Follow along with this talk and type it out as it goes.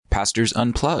Pastors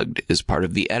Unplugged is part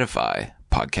of the Edify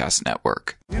podcast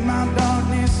network. In my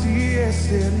darkness, he has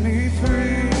set me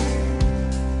free.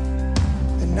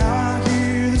 And now I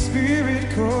hear the Spirit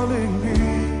calling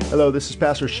me. Hello, this is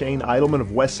Pastor Shane Eidelman of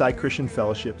Westside Christian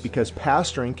Fellowship. Because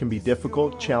pastoring can be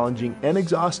difficult, challenging, and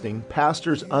exhausting,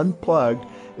 Pastors Unplugged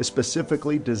is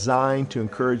specifically designed to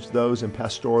encourage those in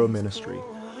pastoral ministry.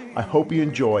 I hope you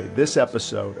enjoy this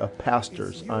episode of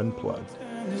Pastors Unplugged.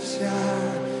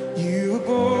 You were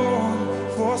born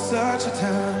for such a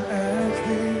time as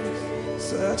this,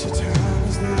 such a time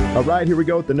as this. All right, here we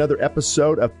go with another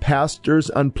episode of Pastors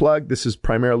Unplugged. This is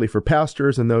primarily for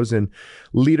pastors and those in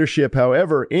leadership.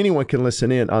 However, anyone can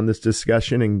listen in on this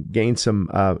discussion and gain some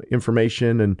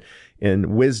information and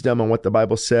wisdom on what the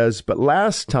Bible says. But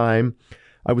last time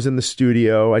I was in the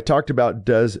studio, I talked about,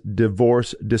 does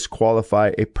divorce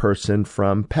disqualify a person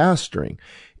from pastoring?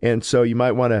 And so you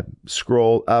might want to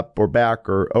scroll up or back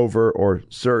or over or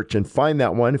search and find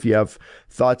that one if you have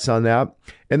thoughts on that.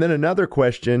 And then another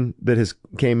question that has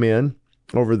came in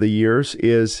over the years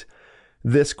is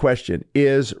this question: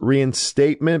 is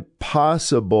reinstatement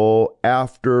possible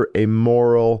after a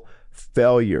moral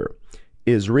failure?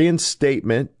 Is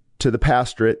reinstatement to the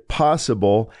pastorate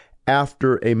possible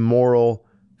after a moral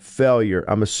failure?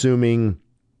 I'm assuming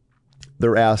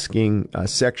they're asking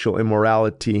sexual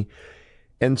immorality.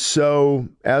 And so,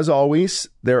 as always,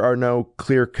 there are no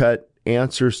clear-cut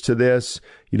answers to this.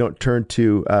 You don't turn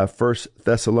to 1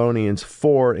 Thessalonians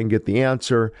 4 and get the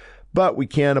answer, but we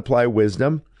can apply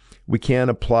wisdom. We can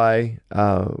apply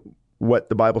what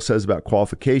the Bible says about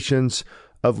qualifications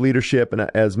of leadership. And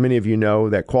as many of you know,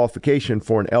 that qualification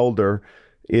for an elder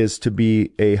is to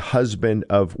be a husband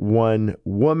of one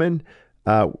woman.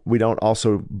 We don't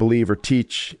also believe or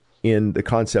teach in the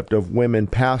concept of women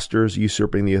pastors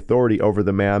usurping the authority over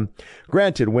the man.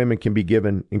 Granted, women can be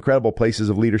given incredible places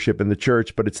of leadership in the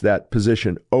church, but it's that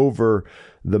position over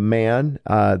the man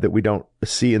that we don't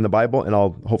see in the Bible, and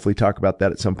I'll hopefully talk about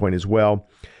that at some point as well.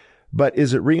 But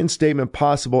is it reinstatement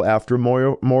possible after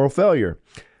moral failure?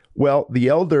 Well, the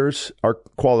elders are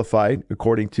qualified,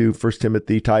 according to 1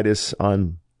 Timothy, Titus,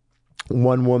 on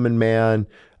one-woman man,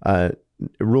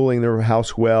 ruling their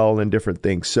house well, and different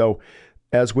things. So,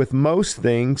 as with most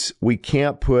things, we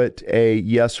can't put a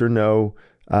yes or no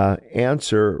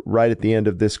answer right at the end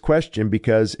of this question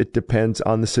because it depends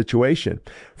on the situation.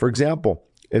 For example,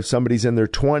 if somebody's in their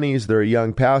 20s, they're a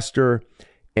young pastor,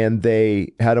 and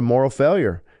they had a moral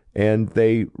failure, and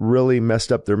they really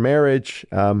messed up their marriage.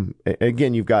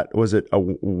 Again, you've got, was it a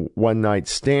one-night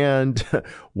stand?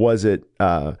 Was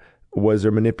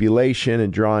there manipulation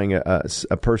and drawing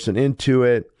a person into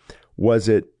it? Was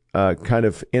it kind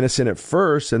of innocent at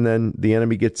first, and then the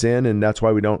enemy gets in, and that's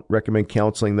why we don't recommend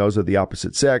counseling those of the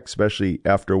opposite sex, especially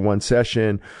after one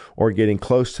session, or getting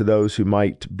close to those who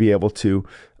might be able to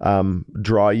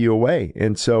draw you away.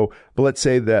 And so, but let's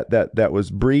say that was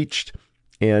breached,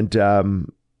 and a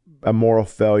moral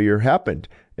failure happened.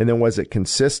 And then was it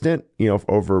consistent,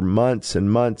 over months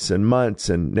and months and months,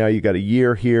 and now you got a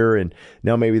year here, and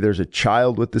now maybe there's a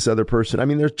child with this other person. I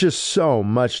mean, there's just so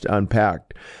much to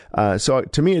unpack. So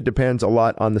to me, it depends a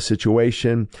lot on the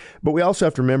situation. But we also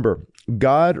have to remember,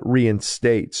 God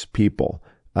reinstates people.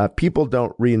 People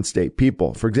don't reinstate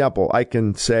people. For example, I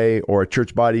can say, or a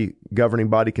church body, governing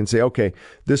body can say, okay,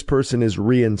 this person is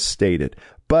reinstated.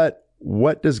 But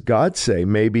what does God say?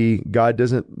 Maybe God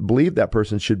doesn't believe that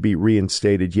person should be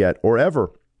reinstated yet or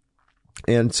ever.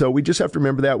 And so we just have to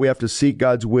remember that. We have to seek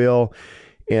God's will.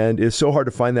 And it's so hard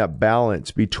to find that balance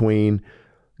between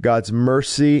God's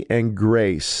mercy and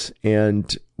grace.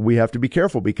 And we have to be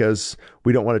careful because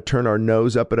we don't want to turn our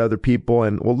nose up at other people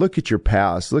and, well, look at your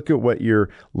past, look at what you're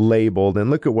labeled,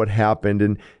 and look at what happened.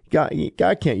 And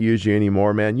God can't use you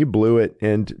anymore, man. You blew it,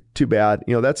 and too bad.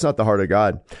 That's not the heart of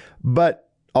God. But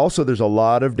also, there's a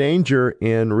lot of danger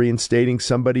in reinstating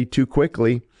somebody too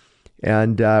quickly,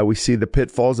 and we see the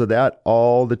pitfalls of that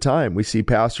all the time. We see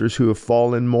pastors who have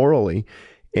fallen morally,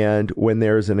 and when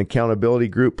there's an accountability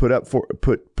group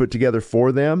put together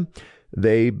for them,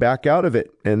 they back out of it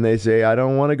and they say, "I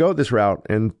don't want to go this route,"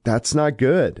 and that's not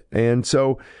good. And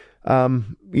so,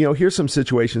 here's some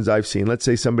situations I've seen. Let's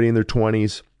say somebody in their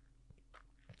 20s,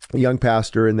 a young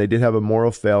pastor, and they did have a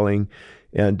moral failing.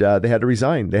 And they had to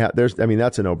resign.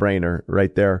 That's a no-brainer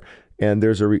right there. And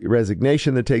there's a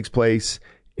resignation that takes place,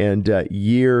 and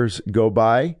years go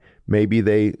by. Maybe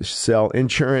they sell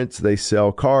insurance, they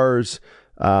sell cars.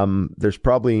 There's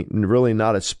probably really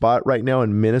not a spot right now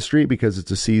in ministry because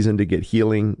it's a season to get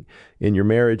healing in your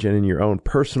marriage and in your own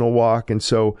personal walk. And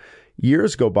so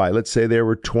years go by. Let's say they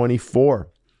were 24,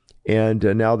 and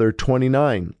now they're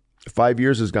 29. 5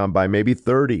 years has gone by, maybe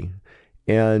 30.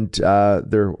 and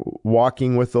they're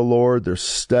walking with the Lord, they're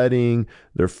studying,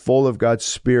 they're full of God's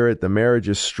Spirit, the marriage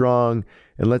is strong,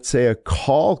 and let's say a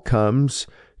call comes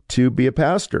to be a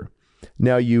pastor.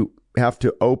 Now you have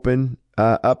to open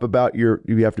up about you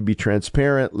have to be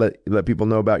transparent, let people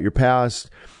know about your past.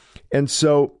 And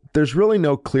so there's really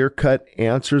no clear-cut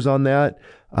answers on that.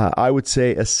 I would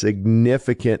say a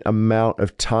significant amount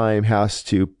of time has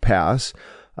to pass.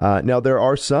 Now, there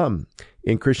are some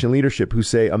in Christian leadership who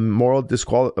say a moral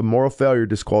failure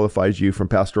disqualifies you from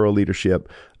pastoral leadership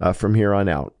from here on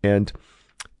out. And,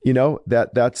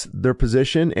 that's their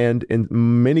position. And in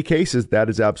many cases, that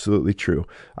is absolutely true.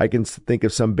 I can think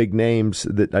of some big names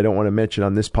that I don't want to mention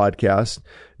on this podcast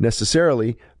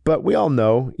necessarily, but we all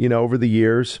know, over the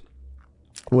years,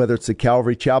 whether it's the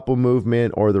Calvary Chapel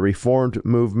movement or the Reformed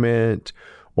movement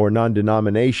or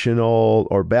non-denominational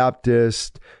or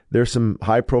Baptist, there's some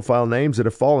high-profile names that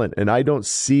have fallen, and I don't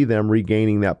see them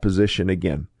regaining that position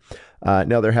again.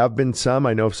 Now, there have been some.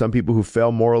 I know of some people who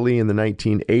fell morally in the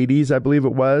 1980s, I believe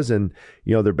it was, and,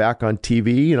 they're back on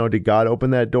TV. Did God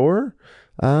open that door?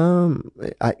 I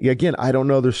don't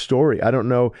know their story. I don't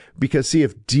know, because see,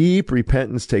 if deep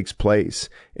repentance takes place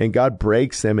and God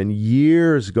breaks them and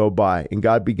years go by and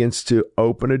God begins to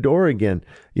open a door again,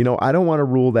 I don't want to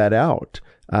rule that out.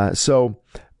 So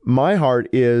my heart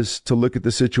is to look at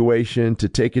the situation, to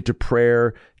take it to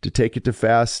prayer, to take it to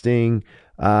fasting.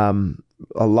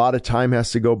 A lot of time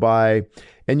has to go by.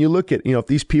 And you look at, if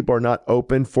these people are not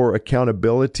open for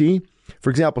accountability, for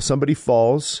example, somebody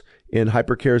falls in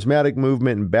hypercharismatic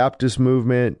movement, in Baptist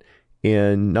movement,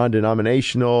 in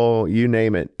non-denominational, you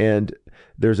name it. And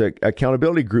there's a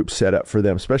accountability group set up for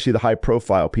them, especially the high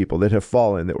profile people that have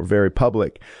fallen, that were very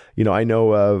public. I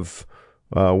know of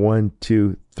 1,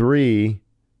 2, 3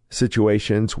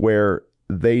 situations where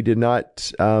they did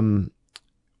not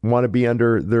want to be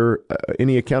under their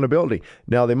any accountability.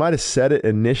 Now, they might have said it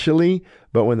initially,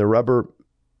 but when the rubber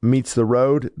meets the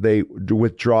road, they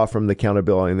withdraw from the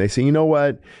accountability and they say, you know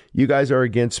what, you guys are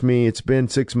against me. It's been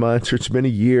 6 months or it's been a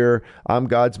year. I'm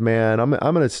God's man. I'm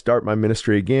going to start my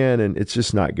ministry again. And it's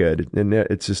just not good. And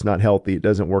it's just not healthy. It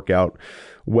doesn't work out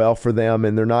well for them.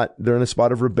 And they're in a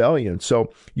spot of rebellion.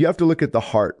 So you have to look at the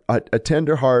heart. A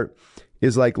tender heart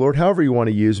is like, Lord, however you want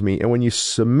to use me. And when you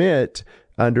submit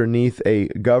underneath a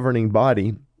governing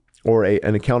body or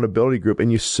an accountability group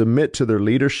and you submit to their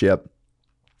leadership,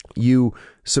 you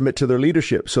submit to their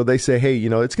leadership. So they say, hey,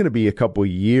 it's going to be a couple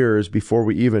years before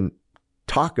we even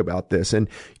talk about this. And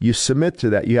you submit to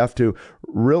that. You have to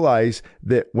realize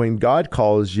that when God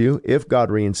calls you, if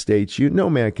God reinstates you, no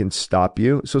man can stop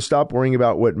you. So stop worrying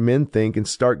about what men think and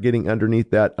start getting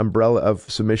underneath that umbrella of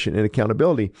submission and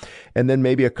accountability. And then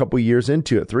maybe a couple years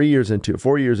into it, 3 years into it,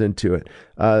 4 years into it,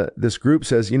 this group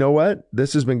says, you know what?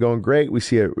 This has been going great. We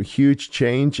see a huge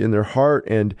change in their heart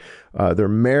and their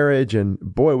marriage. And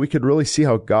boy, we could really see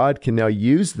how God can now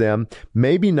use them,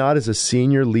 maybe not as a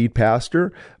senior lead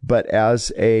pastor, but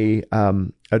as a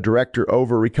director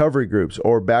over recovery groups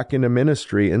or back into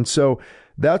ministry. And so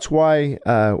that's why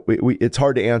it's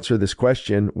hard to answer this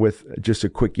question with just a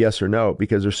quick yes or no,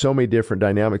 because there's so many different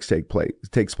dynamics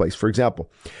takes place. For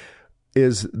example,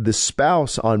 is the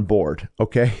spouse on board?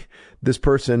 Okay. This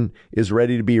person is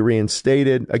ready to be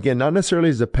reinstated. Again, not necessarily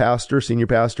as a pastor, senior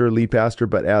pastor, lead pastor,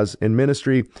 but as in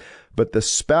ministry. But the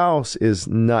spouse is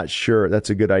not sure that's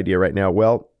a good idea right now.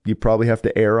 Well, you probably have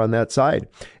to err on that side.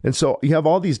 And so you have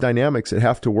all these dynamics that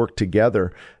have to work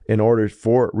together in order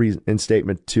for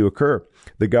reinstatement to occur.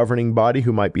 The governing body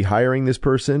who might be hiring this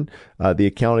person, the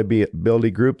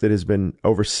accountability group that has been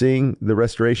overseeing the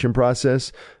restoration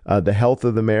process, the health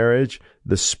of the marriage,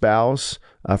 the spouse.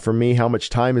 For me, how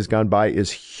much time has gone by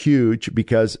is huge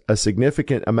because a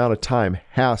significant amount of time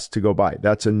has to go by.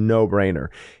 That's a no-brainer.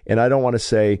 And I don't want to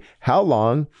say how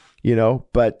long,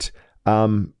 but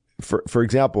for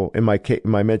example, in my case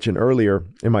mentioned earlier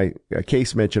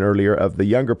of the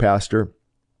younger pastor,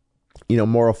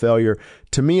 moral failure,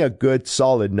 to me, a good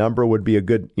solid number would be a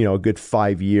good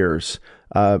 5 years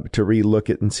to relook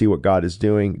it and see what God is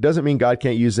doing. It doesn't mean God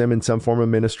can't use them in some form of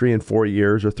ministry in 4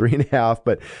 years or 3.5,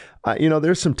 but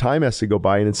there's some time has to go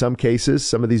by. And in some cases,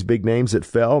 some of these big names that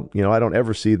fell, I don't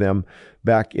ever see them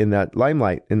back in that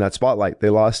limelight, in that spotlight. They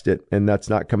lost it, and that's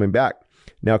not coming back.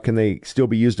 Now, can they still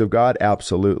be used of God?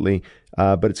 Absolutely.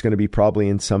 But it's going to be probably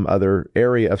in some other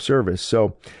area of service.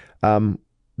 So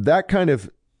that kind of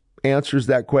answers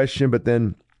that question. But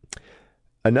then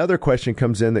another question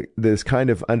comes in that is kind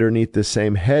of underneath the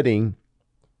same heading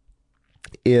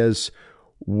is,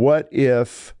 what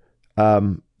if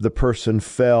the person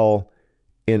fell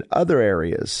in other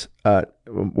areas? A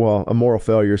moral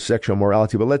failure, sexual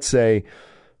morality. But let's say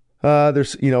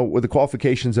There's, with the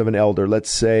qualifications of an elder, let's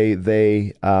say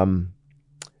they're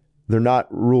not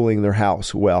ruling their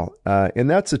house well. And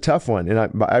that's a tough one. And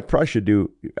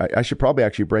I should probably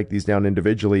actually break these down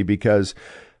individually because,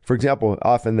 for example,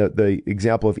 often the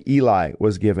example of Eli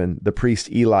was given, the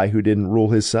priest Eli who didn't rule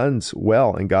his sons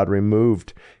well, and God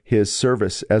removed his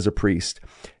service as a priest.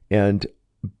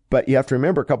 But you have to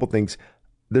remember a couple things.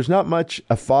 There's not much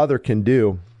a father can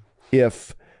do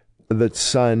if the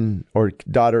son or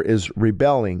daughter is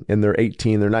rebelling and they're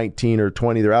 18, they're 19 or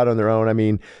 20, they're out on their own. I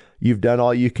mean, you've done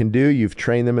all you can do. You've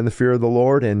trained them in the fear of the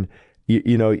Lord. And,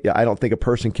 I don't think a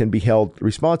person can be held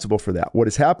responsible for that. What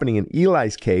is happening in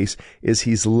Eli's case is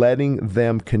he's letting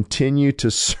them continue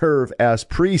to serve as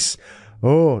priests.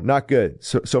 Oh, not good.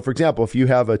 So for example, if you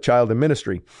have a child in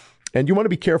ministry and you want to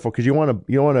be careful because you don't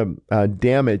want to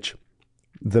damage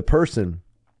the person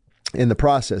in the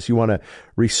process. You want to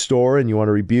restore and you want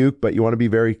to rebuke, but you want to be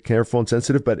very careful and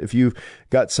sensitive. But if you've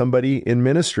got somebody in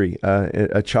ministry,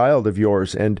 a child of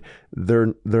yours, and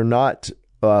they're not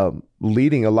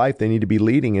leading a life they need to be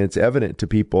leading, and it's evident to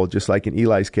people, just like in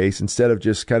Eli's case, instead of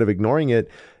just kind of ignoring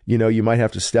it, you might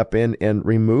have to step in and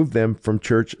remove them from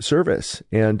church service.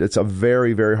 And it's a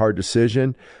very, very hard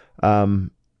decision. But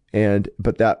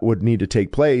that would need to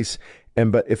take place.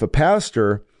 But if a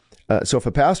pastor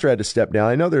had to step down,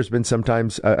 I know there's been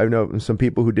sometimes, I know some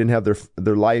people who didn't have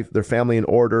their family in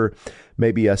order.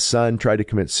 Maybe a son tried to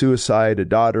commit suicide. A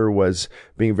daughter was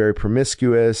being very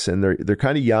promiscuous, and they're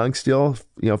kind of young still,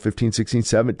 15, 16,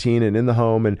 17 and in the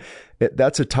home. And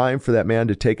that's a time for that man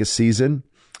to take a season,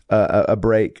 a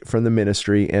break from the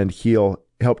ministry, and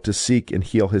help to seek and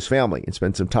heal his family and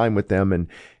spend some time with them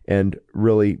and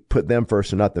really put them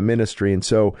first and not the ministry. And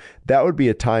so that would be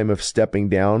a time of stepping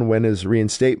down. When does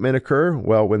reinstatement occur?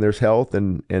 Well, when there's health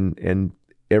and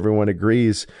everyone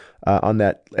agrees on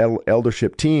that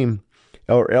eldership team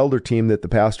or elder team that the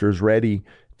pastor is ready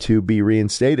to be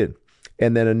reinstated.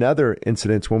 And then another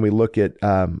incident, when we look at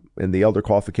in the elder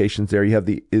qualifications there, you have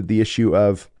the issue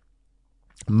of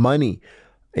money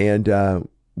and a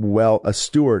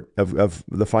steward of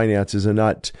the finances and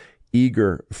not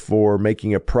eager for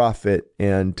making a profit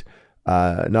and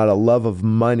not a love of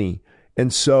money.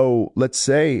 And so let's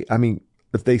say,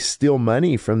 if they steal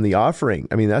money from the offering,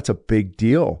 that's a big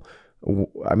deal.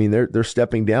 They're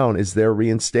stepping down. Is there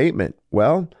reinstatement?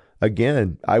 Well,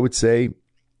 again, I would say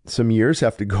some years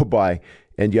have to go by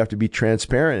and you have to be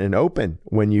transparent and open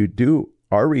when you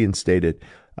are reinstated.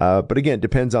 But again, it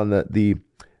depends on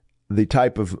the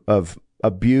type of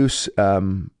abuse,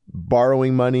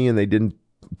 borrowing money and they didn't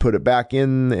put it back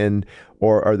in,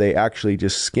 or are they actually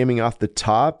just skimming off the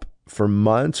top for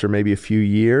months or maybe a few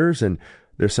years, and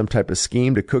there's some type of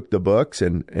scheme to cook the books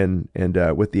and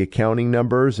with the accounting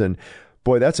numbers. And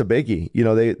boy, that's a biggie.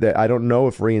 I don't know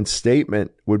if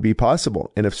reinstatement would be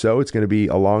possible, and if so, it's going to be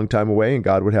a long time away, and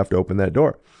God would have to open that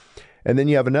door. And then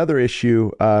you have another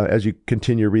issue as you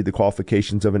continue to read the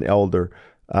qualifications of an elder.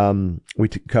 We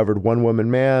covered one woman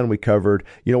man. We covered,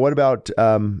 what about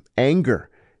anger?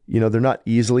 They're not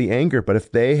easily angered, but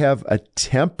if they have a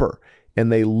temper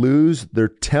and they lose their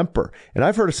temper, and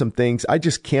I've heard of some things, I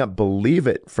just can't believe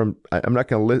it I'm not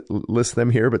going to list them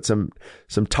here, but some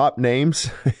top names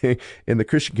in the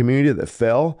Christian community that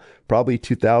fell, probably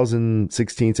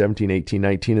 2016, 17, 18,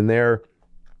 19 in there.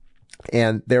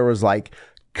 And there was like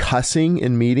cussing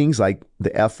in meetings, like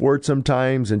the F word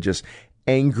sometimes, and just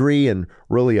angry and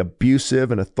really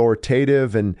abusive and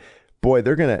authoritative. And boy,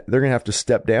 they're gonna have to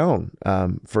step down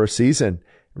for a season.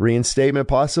 Reinstatement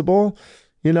possible,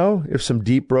 if some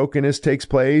deep brokenness takes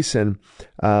place. And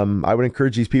I would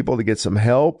encourage these people to get some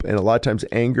help. And a lot of times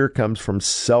anger comes from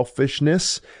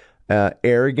selfishness,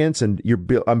 arrogance, and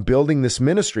I'm building this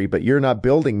ministry, but you're not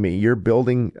building me. You're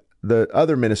building the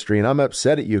other ministry, and I'm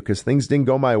upset at you because things didn't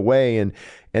go my way. And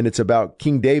it's about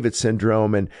King David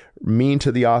syndrome and mean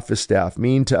to the office staff,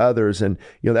 mean to others. And,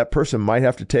 that person might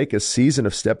have to take a season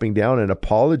of stepping down and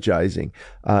apologizing.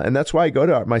 And that's why I go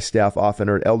to my staff often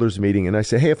or at elders meeting and I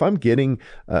say, hey, if I'm getting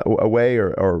away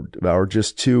or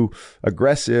just too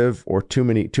aggressive or too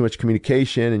much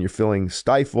communication and you're feeling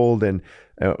stifled and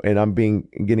I'm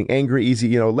getting angry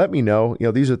easy, let me know.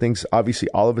 These are things obviously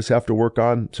all of us have to work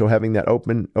on. So having that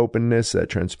openness, that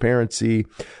transparency.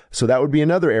 So that would be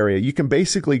another area. You can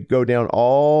basically go down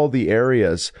all the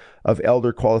areas of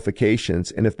elder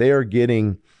qualifications. And if they are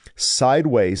getting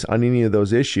sideways on any of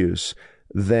those issues,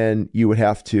 then you would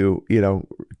have to,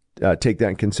 take that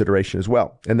in consideration as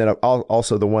well. And then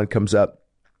also the one comes up,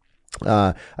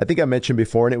 I think I mentioned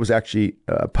before, and it was actually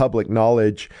public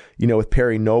knowledge, with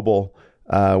Perry Noble,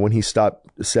 when he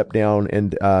stopped stepped down,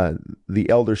 and the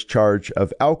elder's charge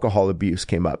of alcohol abuse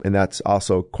came up, and that's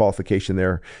also qualification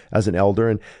there as an elder.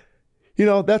 And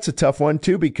that's a tough one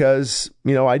too, because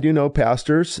I do know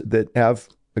pastors that have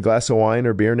a glass of wine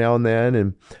or beer now and then,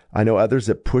 and I know others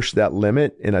that push that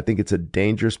limit, and I think it's a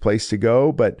dangerous place to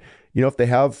go. But if they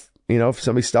have, if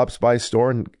somebody stops by a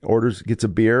store and gets a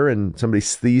beer, and somebody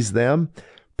sees them,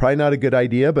 probably not a good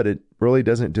idea, but it really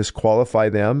doesn't disqualify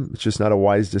them. It's just not a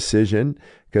wise decision,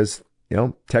 because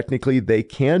technically they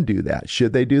can do that.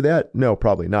 Should they do that? No,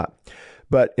 probably not.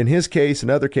 But in his case, in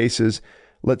other cases,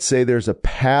 let's say there's a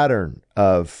pattern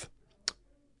of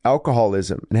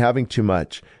alcoholism and having too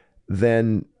much,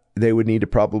 then they would need to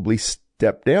probably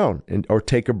step down or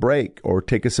take a break or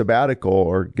take a sabbatical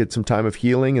or get some time of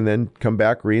healing and then come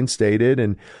back reinstated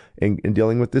and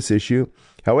dealing with this issue.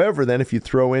 However, then if you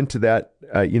throw into that,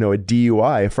 a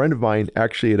DUI, a friend of mine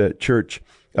actually at a church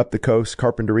up the coast,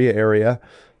 Carpinteria area,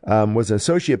 was an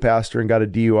associate pastor and got a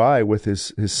DUI with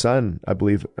his son, I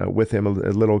believe, with him, a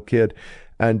little kid.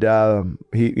 And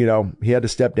he had to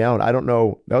step down. I don't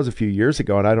know, that was a few years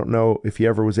ago, and I don't know if he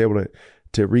ever was able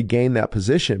to regain that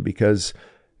position, because,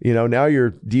 now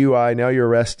you're DUI, now you're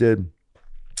arrested.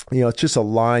 It's just a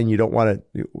line you don't want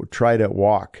to try to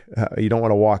walk. You don't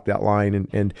want to walk that line.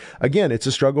 And again, it's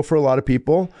a struggle for a lot of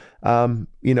people,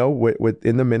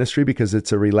 within the ministry, because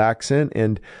it's a relaxant.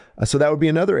 And so that would be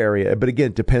another area. But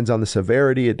again, it depends on the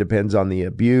severity. It depends on the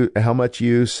abuse, how much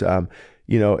use.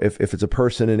 If it's a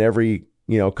person in every,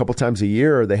 a couple times a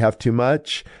year, they have too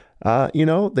much,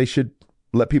 they should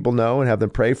let people know and have them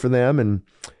pray for them and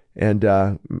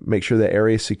make sure the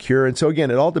area is secure. And so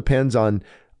again, it all depends on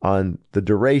the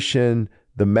duration,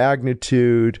 the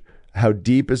magnitude, how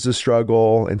deep is the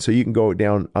struggle. And so you can go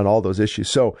down on all those issues.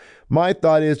 So my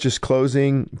thought is, just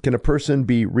closing, can a person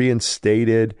be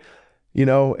reinstated?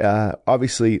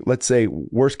 Obviously, let's say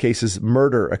worst cases,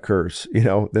 murder occurs,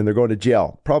 then they're going to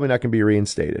jail. Probably not going to be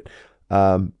reinstated.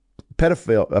 A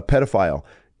pedophile,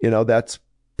 that's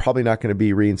probably not going to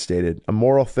be reinstated. A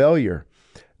moral failure,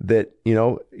 that,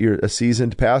 you're a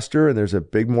seasoned pastor and there's a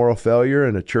big moral failure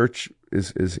and a church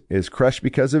is crushed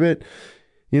because of it,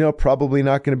 probably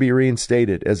not going to be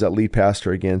reinstated as that lead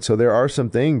pastor again. So there are some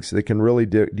things that can really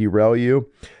derail you.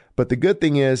 But the good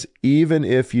thing is, even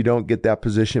if you don't get that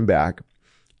position back,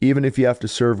 even if you have to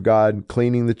serve God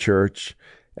cleaning the church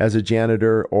as a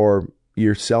janitor, or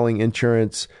you're selling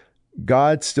insurance,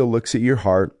 God still looks at your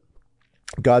heart.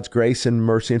 God's grace and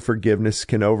mercy and forgiveness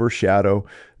can overshadow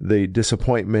the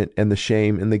disappointment and the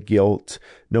shame and the guilt.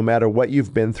 No matter what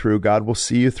you've been through, God will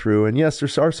see you through. And yes,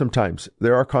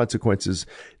 there are consequences.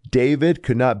 David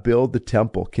could not build the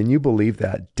temple. Can you believe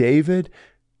that? David,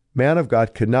 man of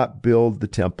God, could not build the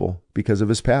temple because of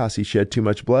his past. He shed too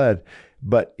much blood,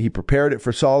 but he prepared it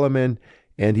for Solomon,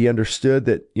 and he understood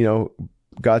that,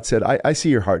 God said, I see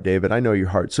your heart, David. I know your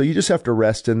heart. So you just have to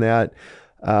rest in that.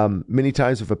 Many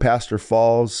times if a pastor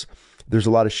falls, there's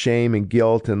a lot of shame and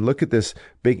guilt. And look at this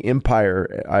big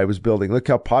empire I was building. Look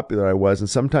how popular I was. And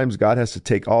sometimes God has to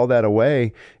take all that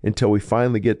away until we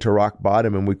finally get to rock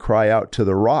bottom and we cry out to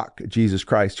the rock, Jesus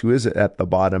Christ, who is at the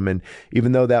bottom. And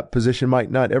even though that position might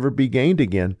not ever be gained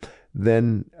again,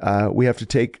 then we have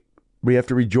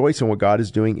to rejoice in what God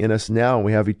is doing in us now. And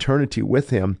we have eternity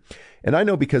with him. And I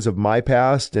know because of my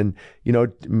past, and,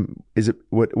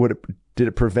 did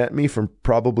it prevent me from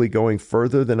probably going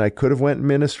further than I could have went in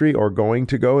ministry or going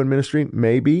to go in ministry?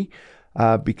 Maybe,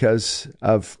 because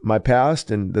of my past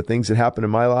and the things that happened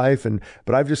in my life.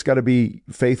 But I've just got to be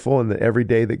faithful in the every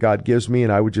day that God gives me.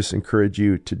 And I would just encourage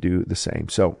you to do the same.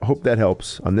 So I hope that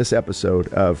helps on this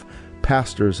episode of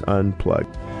Pastors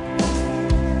Unplugged.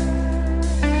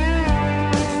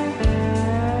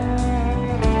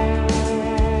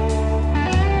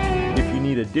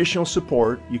 Additional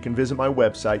support, you can visit my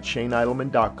website,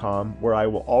 ShaneIdleman.com, where I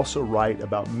will also write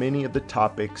about many of the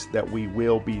topics that we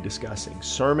will be discussing.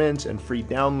 Sermons and free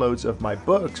downloads of my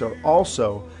books are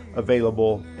also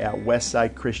available at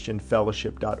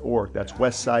westsidechristianfellowship.org. That's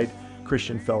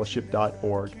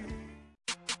westsidechristianfellowship.org.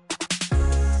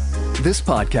 This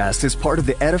podcast is part of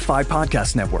the Edify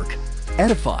Podcast Network.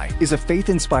 Edify is a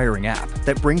faith-inspiring app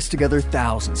that brings together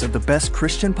thousands of the best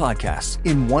Christian podcasts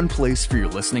in one place for your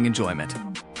listening enjoyment.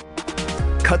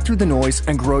 Cut through the noise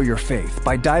and grow your faith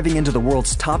by diving into the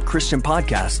world's top Christian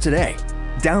podcasts today.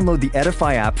 Download the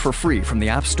Edify app for free from the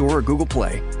App Store or Google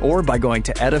Play, or by going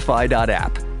to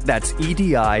edify.app. That's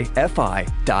EDIFI.app.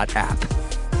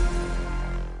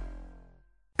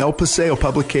 El Paseo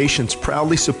Publications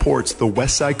proudly supports the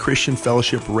Westside Christian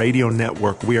Fellowship Radio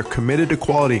Network. We are committed to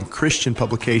quality in Christian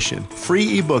publication.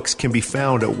 Free ebooks can be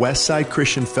found at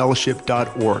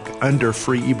westsidechristianfellowship.org under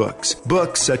free ebooks.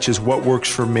 Books such as What Works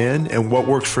for Men and What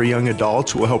Works for Young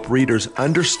Adults will help readers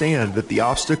understand that the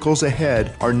obstacles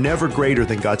ahead are never greater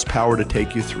than God's power to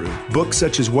take you through. Books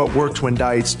such as What Works When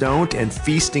Diets Don't and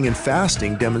Feasting and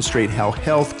Fasting demonstrate how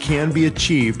health can be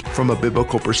achieved from a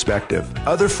biblical perspective.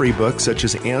 Other free books such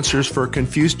as Answers for a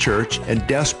Confused Church and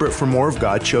Desperate for More of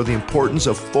God show the importance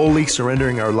of fully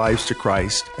surrendering our lives to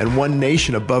Christ. And One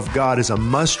Nation Above God is a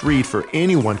must-read for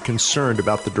anyone concerned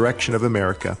about the direction of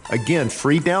America. Again,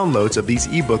 free downloads of these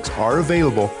ebooks are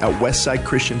available at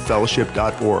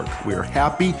westsidechristianfellowship.org. We are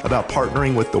happy about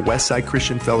partnering with the Westside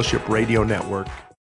Christian Fellowship Radio Network.